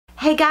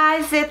Hey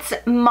guys, it's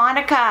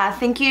Monika.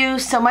 Thank you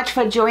so much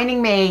for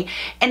joining me.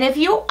 And if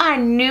you are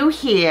new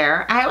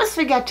here, I always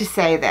forget to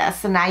say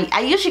this, and I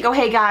usually go,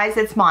 hey guys,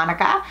 it's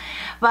Monika,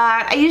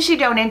 but I usually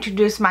don't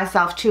introduce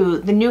myself to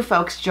the new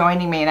folks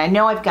joining me. And I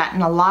know I've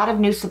gotten a lot of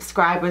new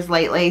subscribers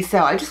lately, so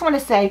I just want to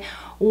say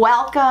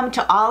welcome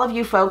to all of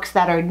you folks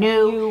that are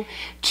new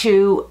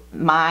to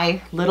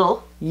my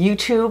little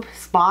YouTube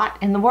spot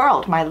in the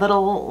world, my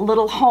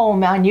little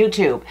home on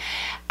YouTube.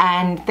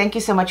 And thank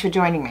you so much for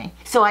joining me.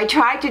 So I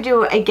tried to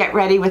do a get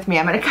ready with me.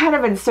 I'm going to kind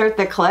of insert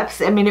the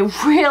clips. I mean,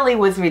 it really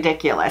was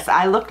ridiculous.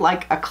 I looked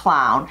like a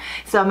clown.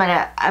 So I'm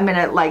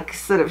gonna like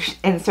sort of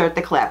insert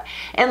the clip.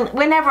 And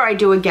whenever I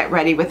do a get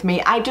ready with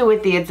me, I do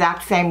it the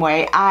exact same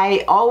way.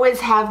 I always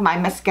have my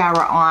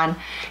mascara on,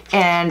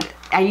 and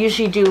I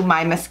usually do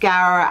my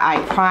mascara,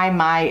 I prime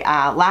my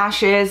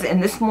lashes,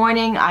 and this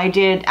morning I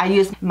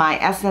used my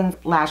Essence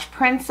Lash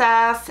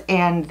Princess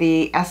and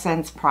the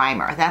Essence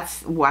Primer.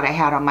 That's what I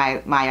had on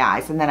my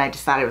eyes, and then I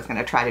decided I was going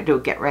to try to do a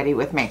get ready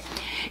with me.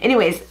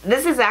 Anyways,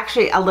 this is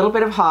actually a little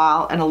bit of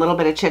haul and a little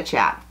bit of chit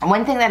chat.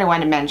 One thing that I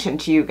want to mention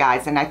to you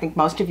guys, and I think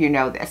most of you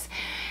know this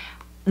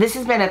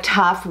has been a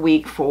tough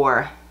week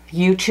for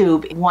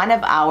YouTube. One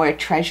of our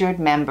treasured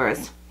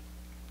members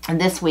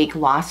this week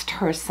lost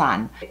her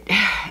son.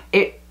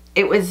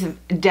 It was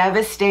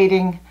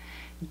devastating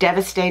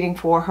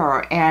for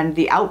her, and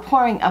the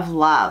outpouring of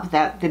love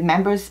that the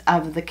members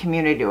of the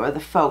community, or the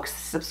folks,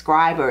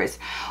 subscribers,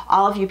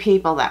 all of you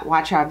people that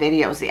watch our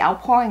videos, the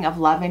outpouring of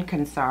love and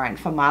concern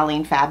for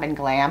Marlene Fab and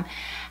Glam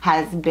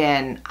has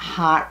been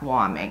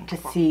heartwarming to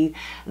see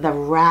the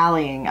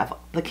rallying of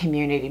the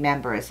community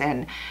members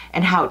and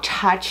how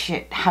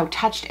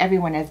touched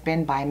everyone has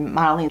been by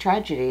Marlene's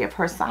tragedy of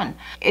her son.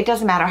 It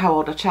doesn't matter how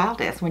old a child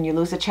is. When you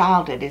lose a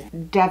child, it is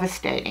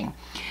devastating.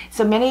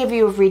 So many of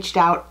you have reached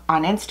out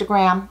on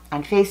Instagram,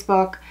 on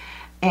Facebook,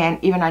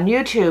 and even on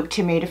YouTube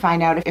to me to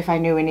find out if I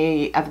knew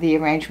any of the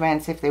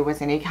arrangements, if there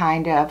was any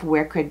kind of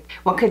what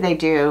could they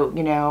do,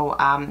 you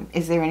know,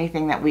 is there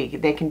anything that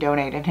they can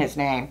donate in his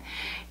name.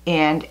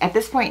 And at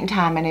this point in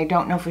time, and I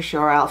don't know for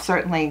sure, I'll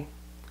certainly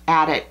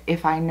add it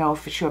if I know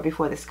for sure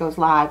before this goes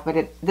live, but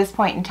at this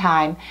point in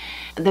time,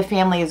 the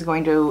family is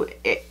going to,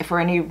 for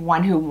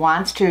anyone who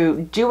wants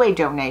to do a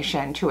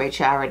donation to a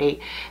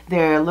charity,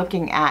 they're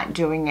looking at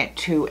doing it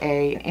to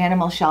an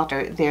animal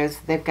shelter.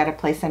 They've got a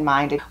place in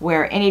mind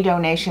where any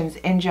donations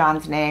in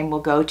John's name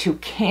will go to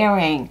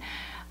caring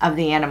of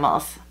the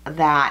animals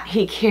that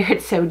he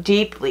cared so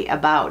deeply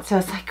about. So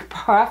it's like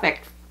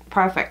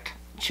perfect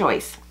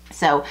choice.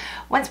 So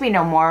once we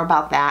know more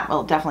about that,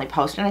 we'll definitely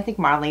post, and I think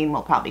Marlene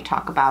will probably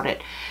talk about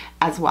it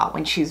as well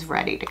when she's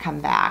ready to come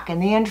back.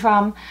 In the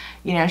interim,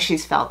 you know,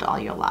 she's felt all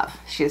your love.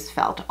 She's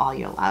felt all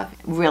your love.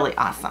 Really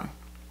awesome.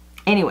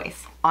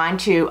 Anyways, on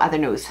to other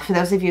news. For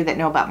those of you that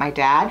know about my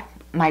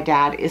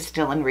dad is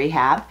still in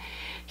rehab.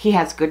 He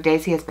has good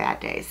days, he has bad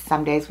days.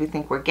 Some days we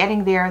think we're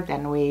getting there,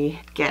 then we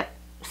get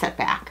set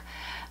back.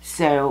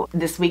 So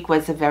this week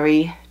was a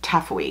very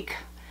tough week.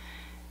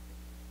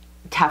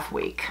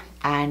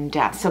 And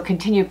so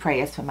continue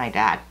prayers for my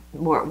dad.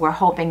 We're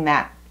hoping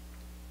that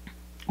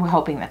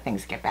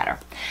things get better.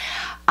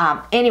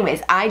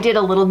 Anyways, I did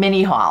a little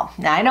mini haul.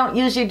 Now I don't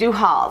usually do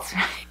hauls,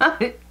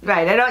 right?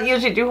 I don't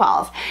usually do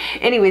hauls.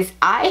 Anyways,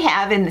 I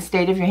have in the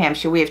state of New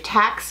Hampshire, we have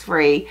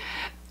tax-free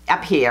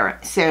up here.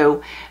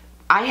 So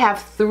I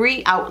have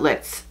 3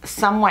 outlets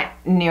somewhat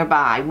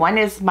nearby. One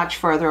is much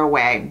further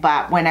away,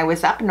 but when I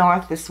was up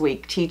north this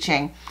week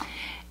teaching,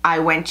 I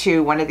went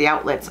to one of the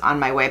outlets on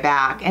my way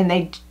back, and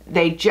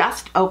they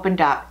just opened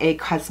up a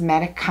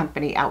cosmetic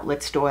company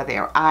outlet store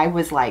there. I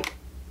was like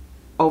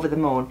over the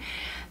moon,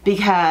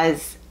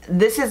 because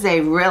this is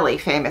a really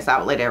famous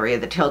outlet area,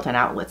 the Tilton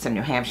outlets in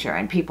New Hampshire,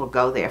 and people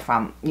go there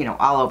from, you know,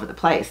 all over the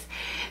place.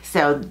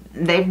 So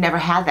they've never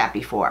had that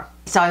before.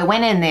 So I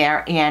went in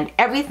there, and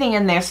everything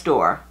in their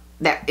store,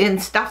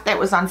 stuff that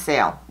was on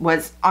sale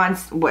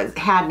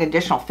had an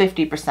additional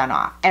 50%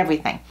 off,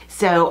 everything.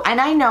 So,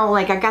 and I know,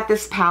 like, I got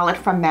this palette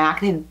from MAC.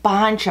 They had a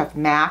bunch of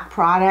MAC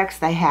products.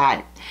 They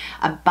had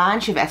a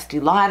bunch of Estee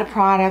Lauder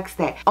products.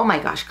 Oh my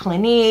gosh,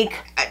 Clinique,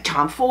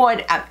 Tom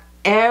Ford,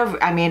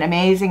 I mean,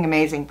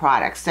 amazing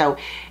products. So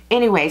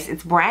anyways,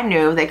 it's brand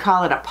new. They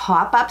call it a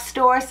pop-up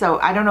store. So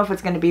I don't know if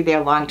it's going to be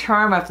there long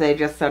term, or if they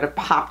just sort of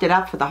popped it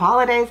up for the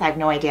holidays. I have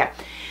no idea.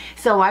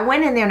 So I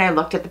went in there and I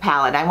looked at the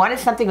palette. I wanted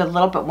something with a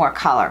little bit more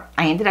color.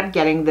 I ended up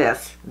getting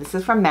this. This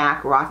is from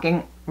MAC,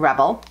 Rocking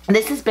Rebel.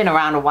 This has been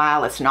around a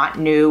while. It's not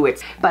new.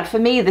 But for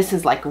me, this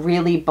is like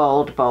really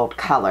bold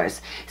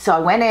colors. So I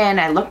went in,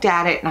 I looked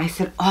at it, and I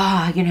said,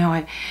 oh, you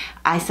know,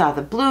 I saw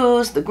the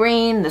blues, the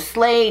green, the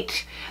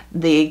slate,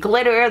 the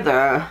glitter,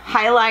 the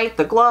highlight,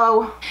 the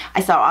glow.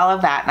 I saw all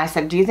of that, and I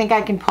said, do you think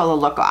I can pull a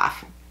look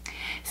off?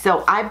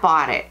 So I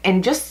bought it.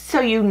 And just so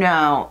you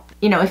know,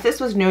 if this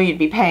was new, you'd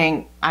be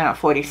paying, I don't know,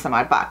 40 some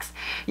odd bucks.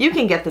 You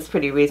can get this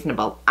pretty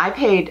reasonable. I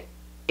paid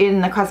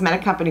in the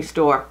cosmetic company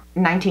store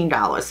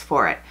 $19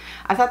 for it.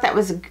 I thought that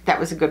was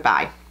a good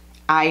buy.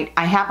 I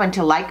happen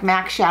to like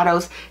MAC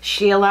shadows.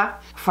 Shelia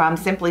from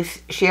Simply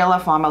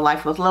Shelia from A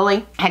Life with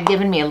Lily had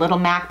given me a little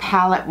MAC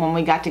palette when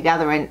we got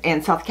together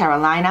in South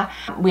Carolina.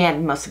 We had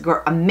the most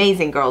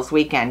amazing girls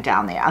weekend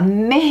down there.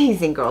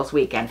 Amazing girls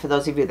weekend. For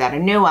those of you that are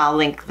new, I'll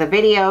link the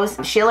videos.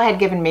 Shelia had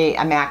given me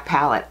a MAC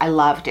palette. I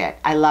loved it.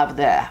 I loved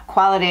the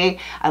quality.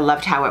 I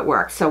loved how it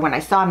worked. So when I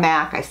saw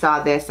MAC, I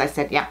saw this, I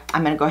said, yeah,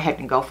 I'm gonna go ahead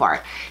and go for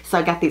it. So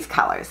I got these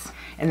colors.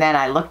 And then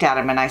I looked at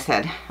them and I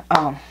said,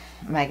 oh,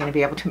 am I gonna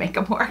be able to make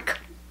them work?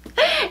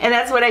 And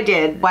that's what I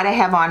did. What I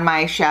have on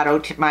my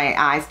shadow, my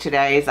eyes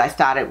today is I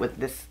started with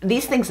this.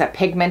 These things are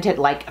pigmented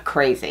like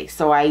crazy.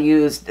 So I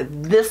used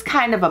this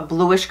kind of a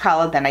bluish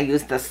color, then I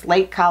used the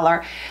slate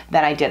color,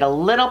 then I did a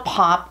little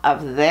pop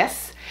of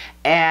this.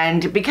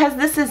 And because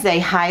this is a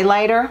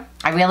highlighter,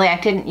 I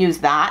didn't use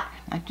that.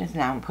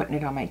 Now I'm putting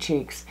it on my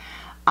cheeks.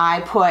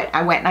 I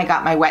went and I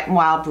got my Wet n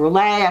Wild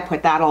Brulee. I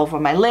put that over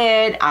my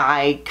lid.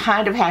 I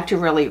kind of had to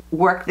really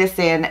work this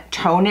in,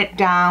 tone it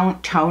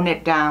down, tone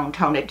it down,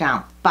 tone it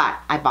down. But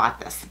I bought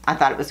this. I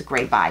thought it was a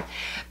great buy.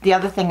 The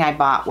other thing I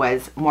bought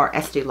was more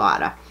Estee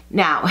Lauder.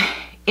 Now,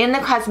 in the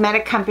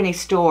cosmetic company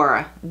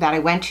store that I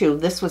went to,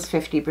 this was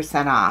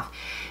 50% off.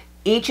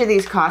 Each of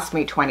these cost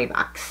me 20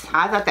 bucks.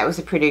 I thought that was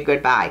a pretty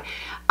good buy.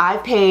 I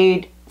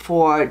paid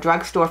for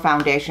drugstore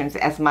foundations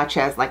as much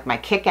as like my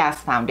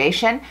Kick-Ass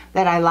foundation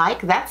that I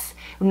like. That's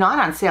not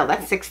on sale.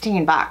 That's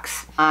 16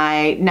 bucks.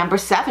 My number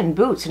 7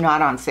 boots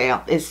not on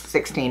sale is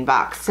 16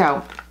 bucks.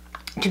 So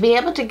to be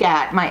able to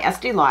get my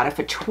Estee Lauder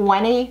for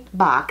 20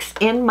 bucks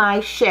in my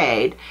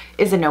shade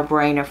is a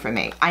no-brainer for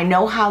me. I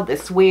know how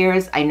this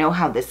wears. I know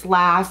how this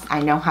lasts.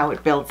 I know how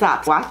it builds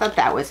up. So I thought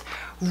that was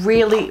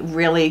really,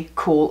 really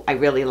cool. I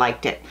really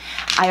liked it.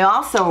 I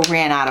also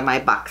ran out of my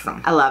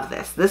Buxom. I love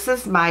this. This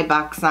is my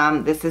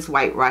Buxom. This is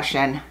White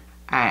Russian.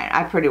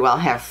 I pretty well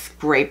have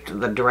scraped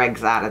the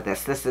dregs out of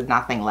this. This is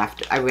nothing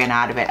left. I ran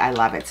out of it. I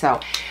love it. So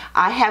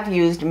I have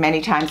used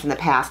many times in the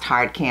past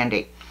hard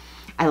candy.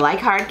 I like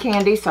hard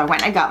candy, so I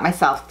went and I got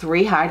myself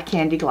 3 hard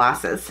candy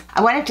glosses.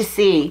 I wanted to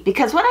see,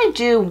 because what I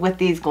do with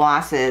these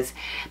glosses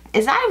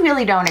is I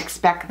really don't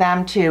expect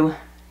them to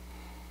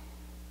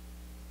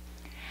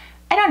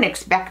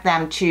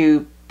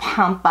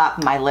pump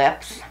up my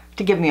lips,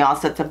 to give me all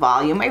sorts of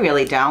volume. I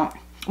really don't.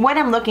 What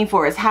I'm looking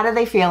for is, how do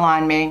they feel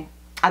on me?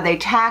 Are they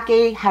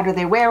tacky? How do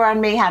they wear on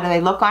me? How do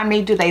they look on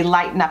me? Do they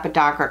lighten up a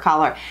darker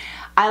color?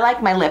 I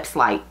like my lips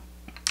light.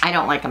 I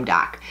don't like them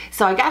dark.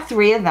 So I got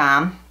 3 of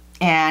them,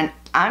 and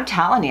I'm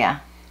telling you,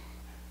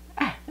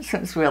 this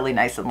one's really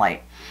nice and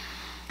light.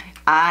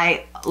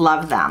 I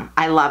love them.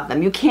 I love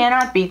them. You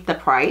cannot beat the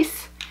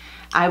price.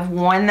 I've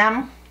worn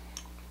them.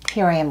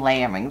 Here I am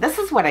layering. This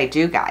is what I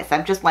do, guys.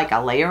 I'm just like a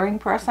layering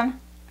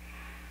person.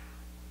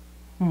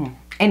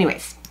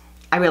 Anyways,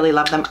 I really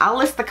love them. I'll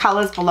list the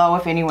colors below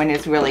if anyone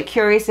is really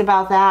curious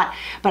about that.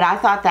 But I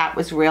thought that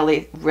was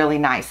really, really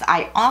nice.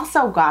 I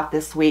also got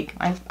this week,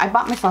 I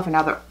bought myself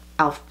another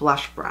e.l.f.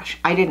 blush brush.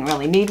 I didn't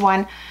really need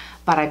one,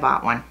 but I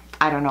bought one.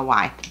 I don't know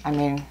why. I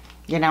mean,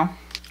 you know,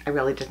 I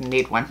really didn't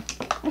need one.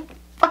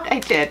 But I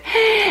did.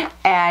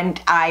 And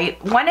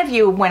one of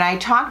you, when I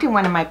talked in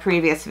one of my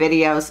previous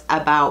videos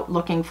about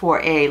looking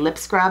for a lip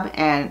scrub,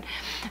 and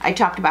I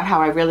talked about how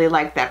I really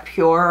like that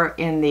Pure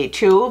in the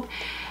tube,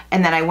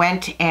 and then I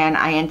went and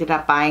I ended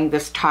up buying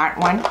this Tarte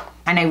one,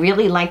 and I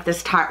really like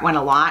this Tarte one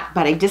a lot,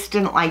 but I just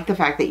didn't like the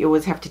fact that you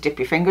always have to dip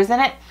your fingers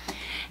in it.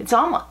 It's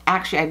almost,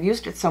 actually, I've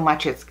used it so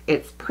much,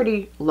 it's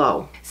pretty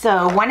low.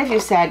 So one of you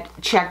said,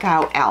 check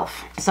out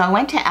e.l.f. So I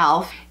went to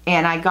e.l.f.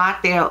 and I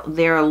got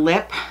their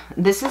lip.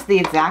 This is the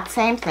exact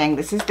same thing.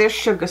 This is their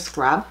sugar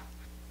scrub.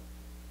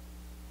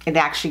 It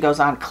actually goes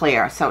on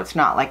clear, so it's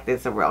not like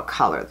there's a real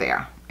color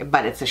there,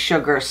 but it's a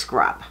sugar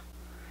scrub.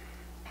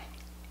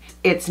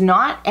 It's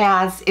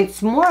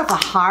more of a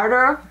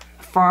harder,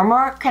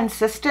 firmer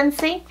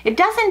consistency. It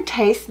doesn't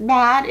taste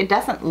bad. It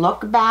doesn't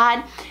look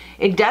bad.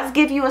 It does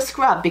give you a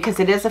scrub because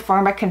it is a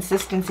firmer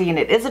consistency and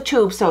it is a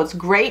tube, so it's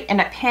great in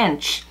a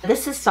pinch.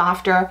 This is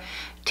softer,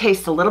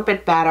 tastes a little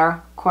bit better.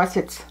 Of course,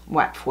 it's,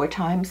 what, 4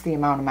 times the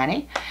amount of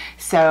money?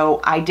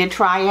 So I did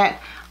try it.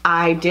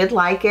 I did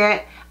like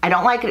it. I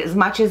don't like it as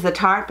much as the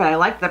Tarte, but I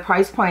like the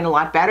price point a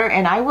lot better,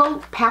 and I will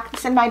pack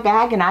this in my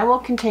bag and I will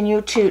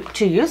continue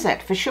to use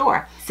it for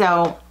sure.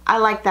 So I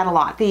like that a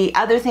lot. The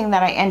other thing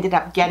that I ended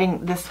up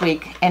getting this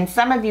week, and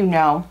some of you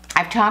know,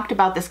 I've talked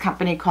about this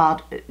company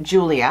called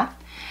Jeulia.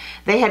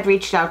 They had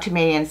reached out to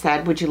me and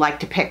said, would you like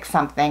to pick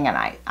something? And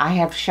I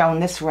have shown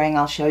this ring.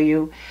 I'll show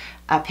you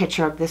a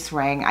picture of this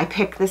ring. I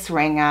picked this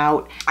ring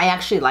out. I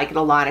actually like it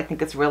a lot. I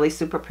think it's really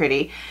super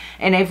pretty.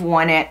 And I've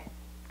worn it.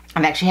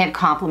 I've actually had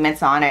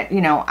compliments on it.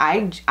 You know,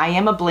 I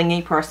am a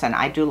blingy person.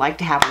 I do like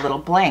to have a little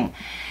bling.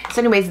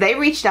 So anyways, they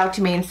reached out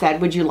to me and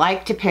said, would you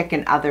like to pick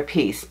another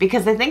piece?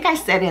 Because I think I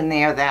said in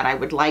there that I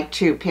would like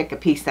to pick a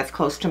piece that's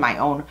close to my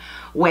own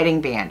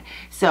wedding band.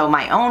 So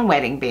my own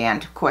wedding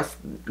band, of course,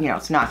 you know,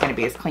 it's not going to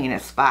be as clean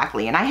as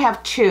sparkly. And I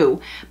have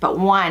 2, but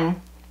one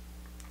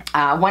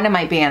of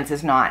my bands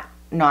is not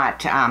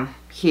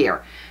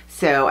here.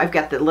 So I've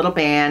got the little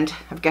band,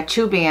 I've got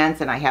 2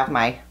 bands, and I have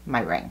my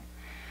ring.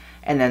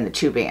 and then the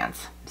 2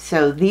 bands.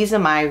 So these are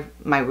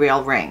my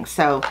real rings.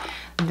 So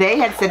they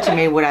had said to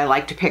me, would I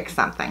like to pick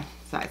something?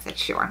 So I said,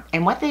 sure.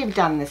 And what they've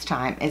done this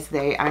time is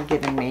they are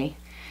giving me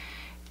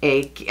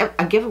a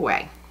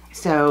giveaway.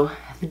 So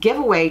the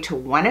giveaway to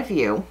one of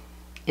you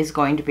is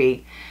going to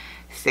be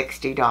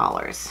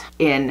 $60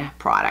 in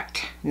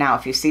product. Now,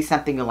 if you see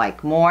something you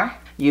like more,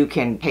 you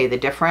can pay the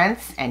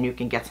difference and you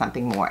can get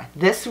something more.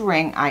 This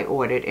ring I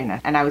ordered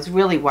and I was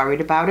really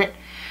worried about it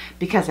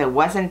because I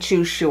wasn't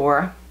too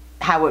sure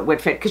how it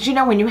would fit. Because you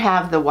know, when you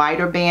have the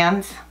wider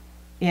bands,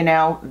 you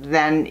know,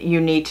 then you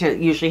need to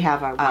usually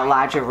have a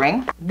larger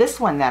ring. This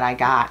one that I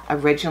got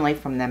originally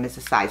from them is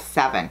a size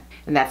 7,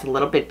 and that's a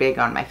little bit big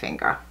on my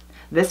finger.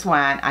 This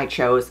one I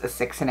chose a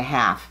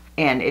 6.5,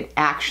 and it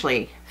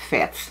actually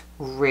fits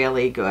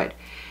really good.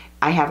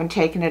 I haven't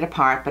taken it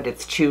apart, but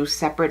it's 2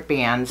 separate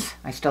bands.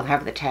 I still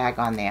have the tag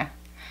on there.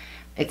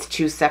 It's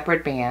 2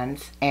 separate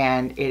bands,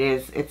 and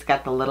it's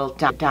got the little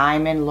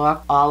diamond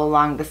look all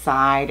along the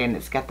side, and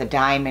it's got the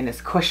diamond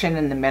as cushion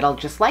in the middle,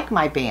 just like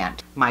my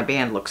band. My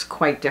band looks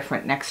quite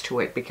different next to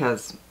it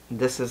because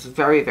this is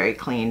very, very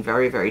clean,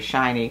 very, very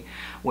shiny,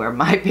 where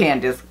my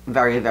band is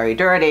very, very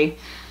dirty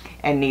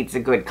and needs a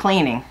good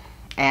cleaning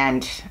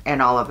and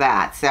all of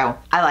that. So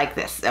I like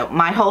this. So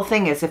my whole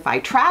thing is, if I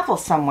travel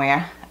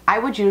somewhere, I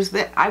would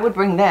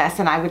bring this,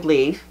 and I would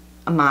leave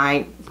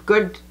my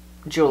good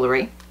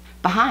jewelry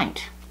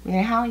behind. You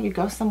know how you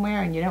go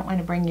somewhere and you don't want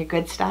to bring your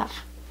good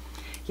stuff?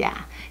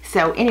 Yeah.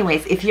 So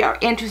anyways, if you're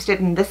interested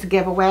in this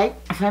giveaway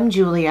from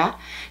Jeulia,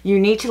 you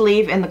need to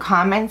leave in the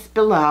comments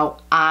below,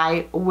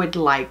 I would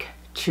like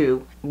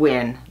to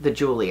win the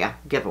Jeulia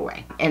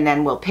giveaway. And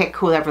then we'll pick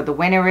whoever the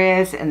winner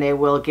is, and they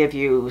will give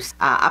you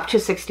up to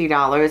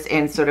 $60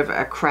 in sort of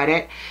a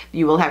credit.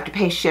 You will have to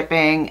pay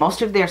shipping.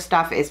 Most of their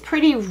stuff is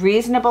pretty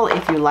reasonable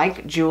if you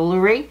like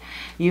jewelry.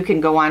 You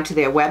can go onto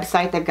their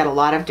website. They've got a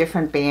lot of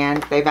different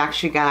bands. They've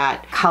actually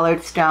got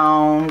colored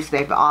stones.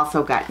 They've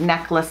also got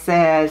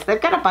necklaces.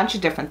 They've got a bunch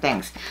of different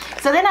things.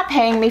 So they're not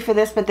paying me for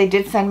this, but they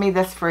did send me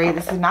this free.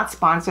 This is not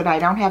sponsored. I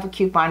don't have a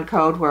coupon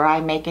code where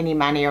I make any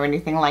money or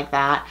anything like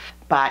that.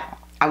 But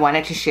I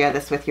wanted to share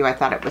this with you. I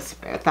thought it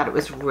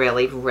was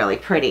really, really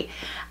pretty.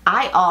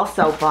 I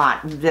also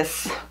bought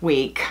this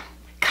week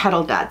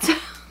Cuddl Dudes.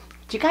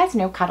 Do you guys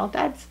know Cuddl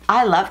Dudes?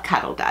 I love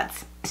Cuddl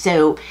Dudes.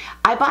 So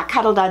I bought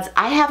Cuddl Dudes.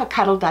 I have a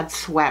Cuddl Dudes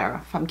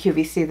sweater from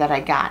QVC that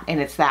I got,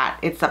 and it's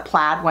a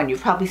plaid one.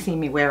 You've probably seen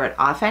me wear it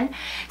often.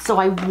 So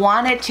I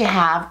wanted to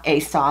have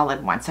a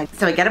solid one. So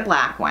I got a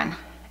black one,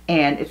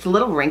 and it's a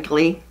little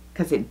wrinkly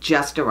because it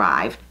just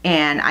arrived.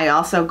 And I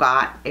also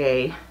got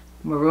a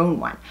maroon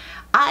one.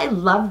 I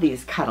love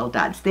these Cuddl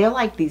Dudes. They're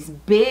like these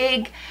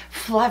big,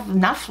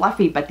 not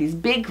fluffy, but these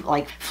big,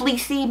 like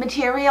fleecy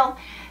material.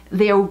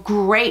 They're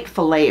great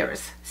for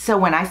layers. So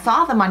when I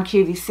saw them on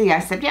QVC, I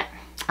said, yeah,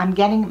 I'm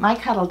getting my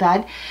Cuddl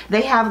Dude.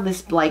 They have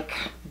this like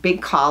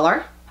big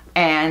collar,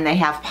 and they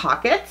have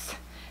pockets,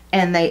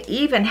 and they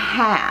even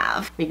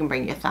have, you can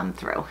bring your thumb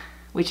through,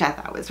 which I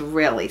thought was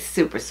really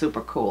super,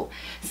 super cool.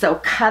 So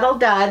Cuddl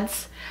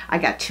Dudes, I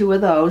got 2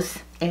 of those.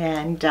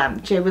 And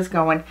Jay was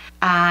going,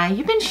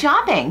 you've been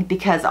shopping,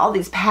 because all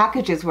these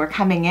packages were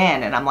coming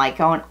in, and I'm like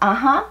going,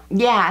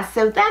 yeah,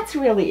 so that's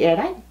really it.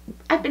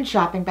 I've been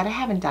shopping, but I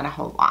haven't done a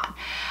whole lot.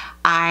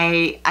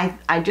 I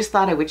just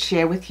thought I would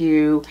share with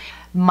you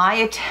my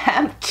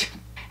attempt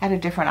at a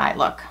different eye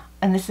look.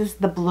 And this is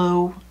the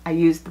blue. I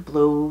used the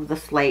blue, the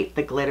slate,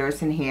 the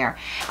glitters in here.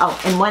 Oh,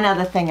 and one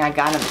other thing I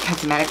got in the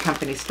Cosmetic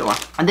Company store.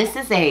 And this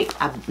is a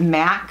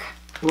MAC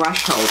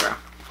brush holder.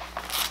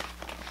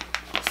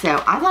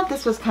 So I thought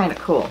this was kind of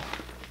cool.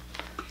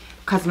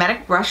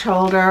 Cosmetic brush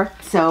holder.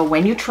 So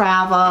when you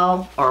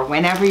travel or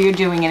whenever you're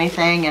doing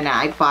anything, and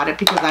I bought it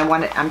because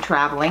I'm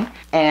traveling.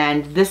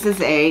 And this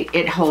is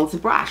it holds a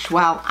brush.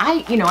 Well,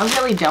 I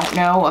really don't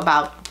know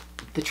about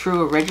the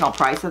true original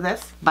price of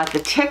this, but the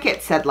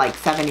ticket said like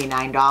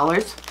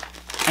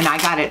 $79. And I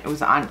got it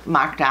was on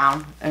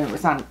markdown, and it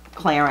was on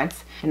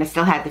clearance. And I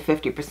still had the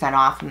 50%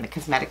 off from the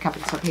Cosmetic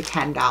Company, so I paid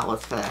 $10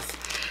 for this.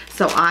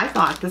 So I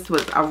thought this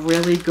was a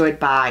really good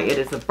buy. It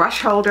is a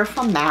brush holder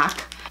from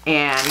MAC,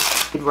 and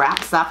it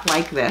wraps up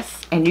like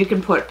this, and you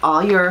can put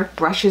all your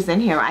brushes in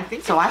here. I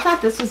think so. I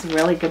thought this was a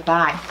really good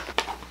buy.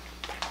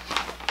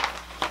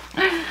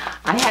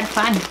 I had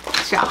fun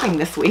shopping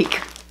this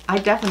week. I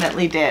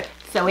definitely did.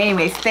 So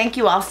anyways, thank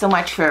you all so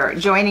much for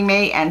joining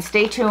me, and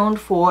stay tuned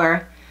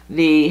for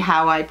the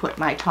how I put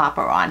my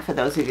topper on for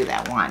those of you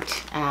that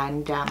want.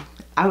 And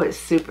I was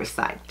super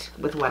psyched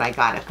with what I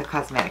got at the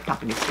Cosmetic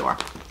Company store.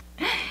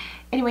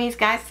 Anyways,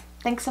 guys,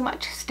 thanks so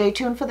much. Stay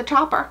tuned for the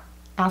topper.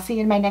 I'll see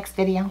you in my next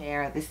video.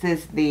 Here, this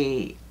is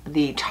the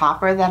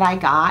topper that I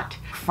got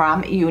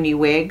from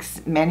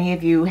UniWigs. Many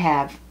of you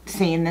have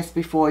seen this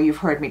before. You've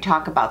heard me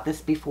talk about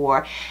this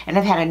before. And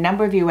I've had a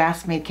number of you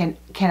ask me, can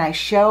I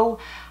show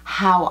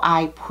how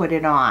I put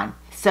it on?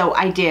 So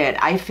I did.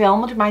 I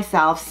filmed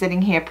myself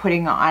sitting here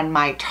putting on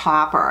my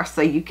topper,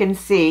 so you can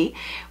see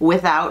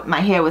without,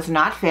 my hair was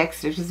not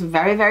fixed, it was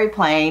very, very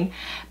plain,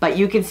 but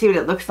you can see what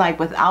it looks like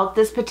without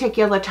this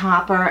particular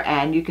topper,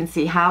 and you can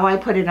see how I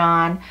put it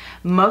on.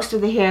 Most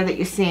of the hair that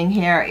you're seeing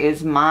here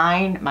is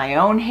mine, my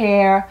own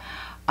hair.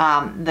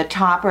 The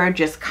topper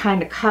just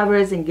kind of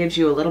covers and gives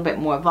you a little bit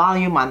more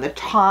volume on the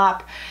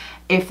top,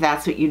 if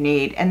that's what you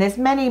need. And there's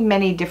many,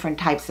 many different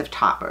types of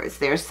toppers.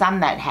 There's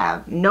some that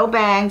have no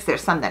bangs,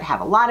 there's some that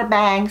have a lot of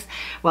bangs.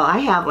 Well, I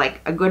have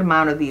like a good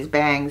amount of these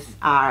bangs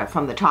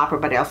from the topper,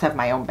 but I also have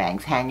my own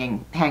bangs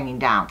hanging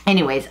down.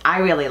 Anyways,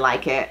 I really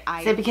like it.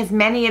 Because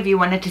many of you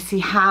wanted to see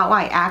how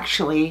I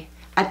actually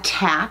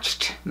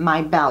attached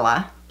my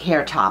Bella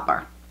hair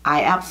topper.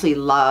 I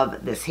absolutely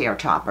love this hair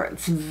topper.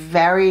 It's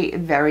very,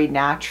 very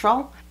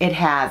natural. It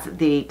has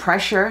the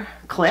pressure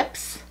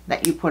clips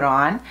that you put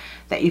on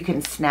that you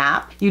can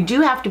snap. You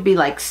do have to be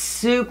like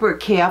super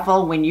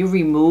careful when you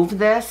remove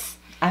this.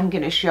 I'm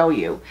gonna show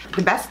you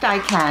the best I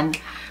can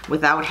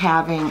without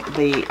having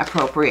the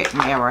appropriate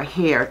mirror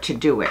here to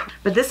do it.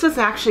 But this was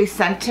actually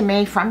sent to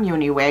me from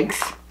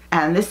UniWigs,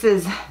 and this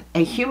is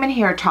a human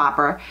hair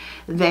topper.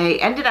 They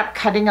ended up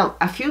cutting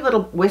a few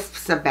little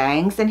wisps of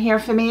bangs in here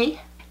for me.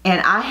 And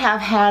I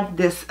have had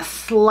this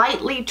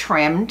slightly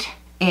trimmed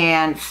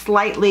and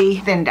slightly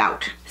thinned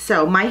out.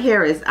 So my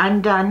hair is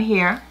undone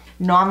here.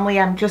 Normally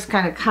I'm just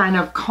gonna kind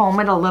of comb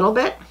it a little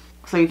bit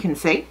so you can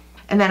see.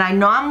 And then I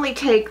normally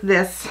take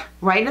this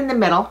right in the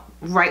middle,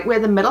 right where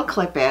the middle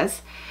clip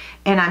is,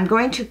 and I'm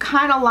going to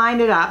kind of line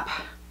it up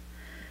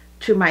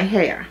to my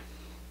hair.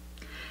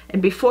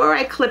 And before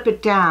I clip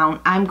it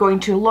down, I'm going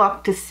to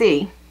look to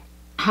see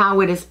how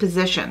it is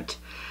positioned,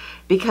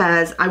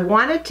 because I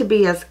want it to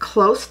be as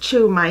close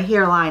to my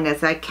hairline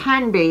as I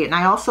can be, and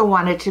I also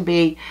want it to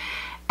be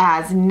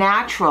as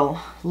natural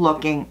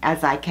looking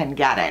as I can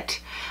get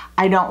it.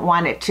 I don't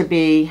want it to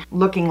be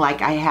looking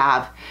like I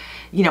have,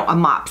 you know, a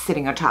mop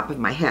sitting on top of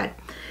my head.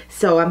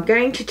 So I'm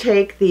going to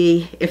take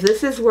if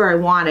this is where I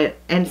want it,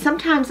 and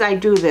sometimes I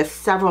do this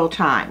several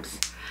times.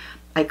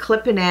 I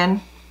clip it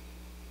in.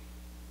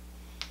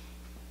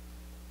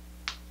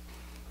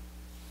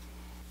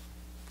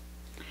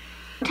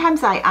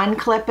 Sometimes I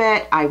unclip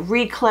it, I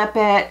reclip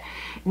it.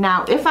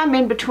 Now, if I'm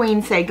in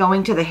between, say,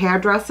 going to the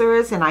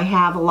hairdressers and I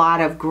have a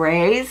lot of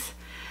grays,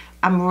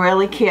 I'm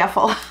really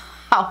careful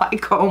how I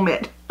comb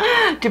it,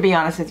 to be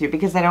honest with you,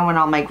 because I don't want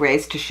all my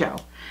grays to show.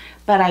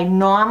 But I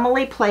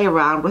normally play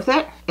around with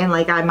it, and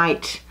like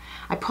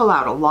I pull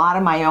out a lot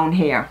of my own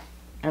hair.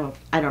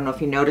 I don't know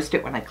if you noticed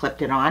it when I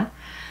clipped it on,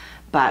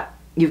 but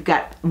you've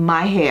got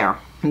my hair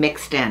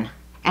mixed in.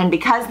 And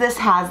because this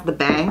has the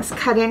bangs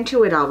cut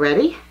into it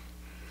already,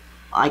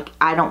 like,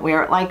 I don't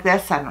wear it like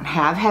this. I don't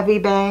have heavy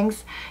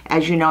bangs.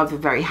 As you know, I have a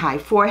very high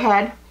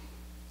forehead.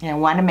 And I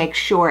want to make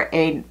sure,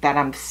 that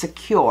I'm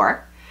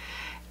secure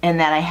and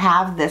that I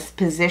have this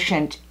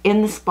positioned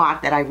in the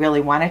spot that I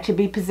really want it to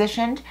be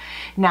positioned.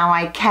 Now,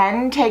 I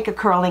can take a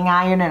curling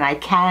iron and I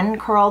can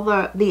curl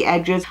the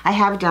edges. I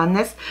have done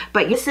this,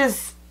 but this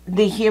is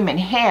the human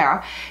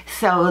hair,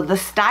 so the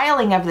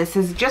styling of this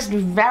is just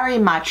very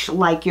much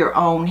like your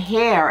own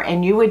hair,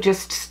 and you would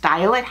just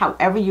style it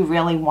however you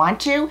really want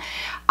to.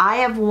 I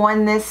have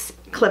worn this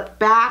clipped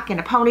back in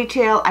a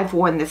ponytail. I've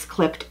worn this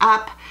clipped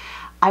up.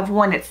 I've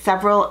worn it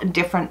several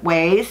different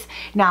ways.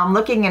 Now I'm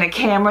looking at a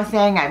camera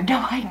thing. I have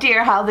no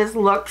idea how this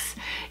looks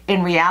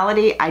in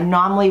reality. I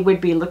normally would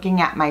be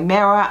looking at my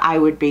mirror. I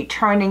would be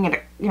turning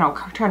it, you know,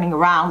 turning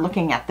around,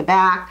 looking at the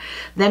back,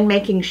 then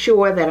making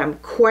sure that I'm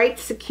quite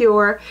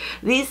secure.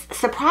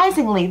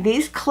 Surprisingly,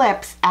 these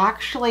clips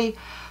actually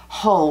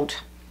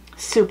hold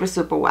super,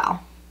 super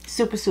well.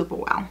 Super, super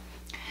well.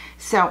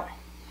 So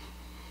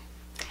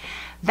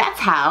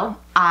that's how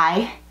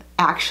I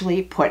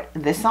actually put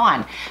this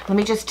on. Let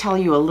me just tell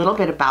you a little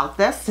bit about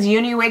this. This is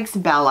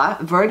UniWigs Bella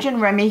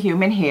Virgin Remy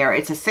Human Hair.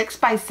 It's a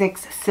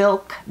 6x6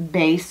 silk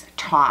base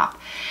top,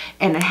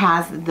 and it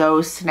has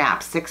those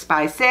snaps,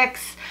 6x6.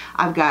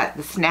 I've got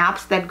the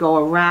snaps that go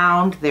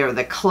around. They're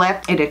the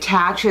clip. It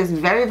attaches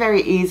very,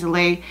 very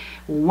easily.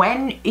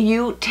 When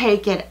you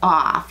take it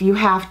off, you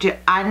have to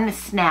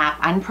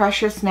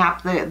unpressure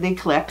snap the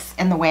clips,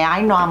 and the way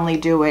I normally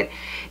do it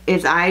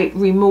is I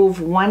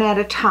remove one at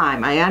a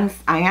time. I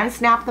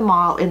unsnap them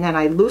all, and then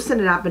I loosen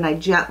it up and I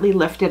gently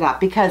lift it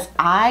up, because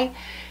I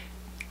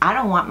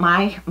don't want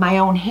my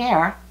own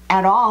hair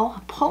at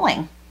all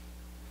pulling.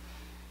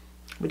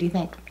 What do you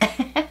think?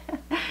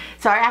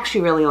 So I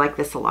actually really like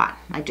this a lot.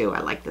 I do. I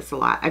like this a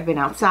lot. I've been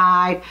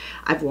outside.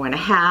 I've worn a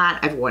hat.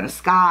 I've worn a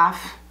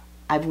scarf.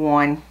 I've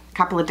worn a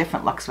couple of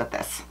different looks with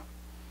this.